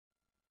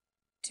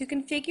To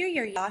configure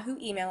your Yahoo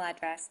email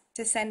address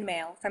to send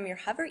mail from your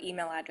Hover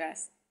email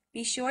address,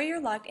 be sure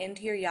you're logged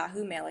into your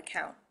Yahoo Mail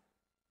account.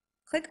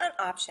 Click on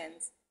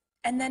Options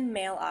and then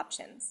Mail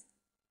Options.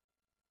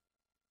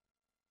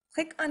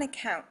 Click on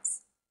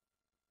Accounts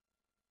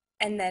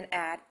and then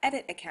add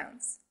Edit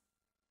Accounts.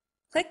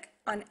 Click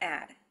on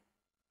Add.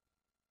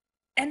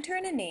 Enter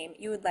in a name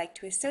you would like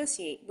to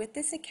associate with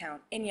this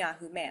account in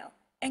Yahoo Mail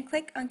and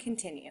click on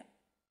Continue.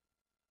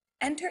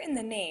 Enter in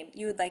the name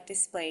you would like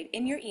displayed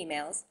in your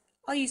emails.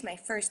 I'll use my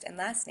first and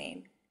last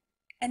name,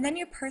 and then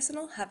your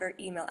personal Hover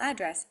email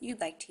address you'd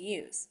like to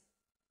use.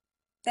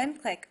 Then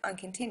click on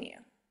Continue.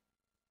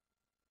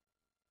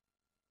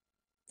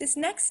 This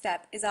next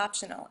step is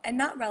optional and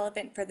not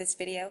relevant for this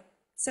video,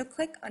 so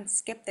click on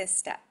Skip this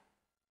step.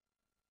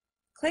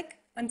 Click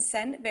on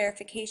Send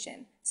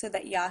Verification so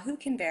that Yahoo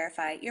can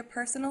verify your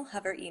personal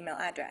Hover email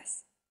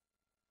address.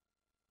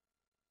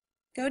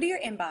 Go to your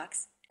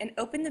inbox and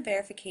open the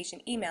verification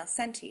email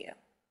sent to you,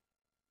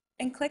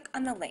 and click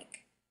on the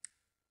link.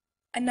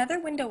 Another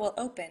window will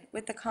open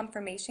with the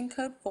confirmation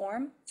code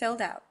form filled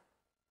out.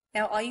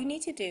 Now all you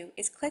need to do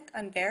is click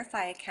on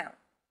Verify Account.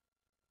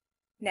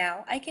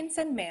 Now I can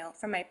send mail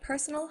from my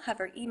personal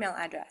Hover email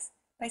address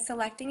by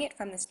selecting it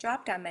from this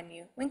drop-down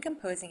menu when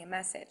composing a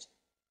message.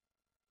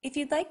 If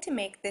you'd like to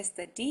make this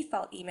the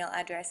default email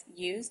address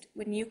used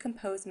when you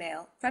compose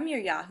mail from your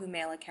Yahoo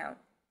Mail account,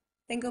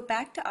 then go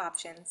back to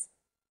Options,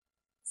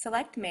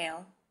 select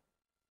Mail,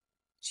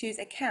 choose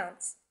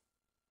Accounts,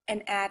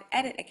 and add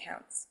Edit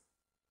Accounts.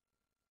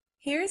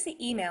 Here is the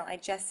email I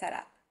just set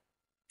up.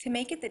 To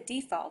make it the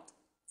default,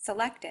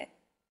 select it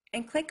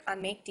and click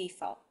on Make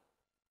Default.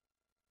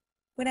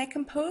 When I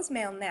compose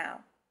mail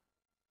now,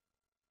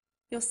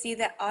 you'll see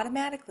that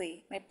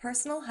automatically my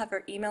personal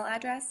Hover email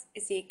address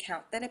is the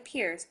account that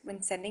appears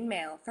when sending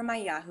mail from my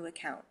Yahoo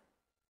account.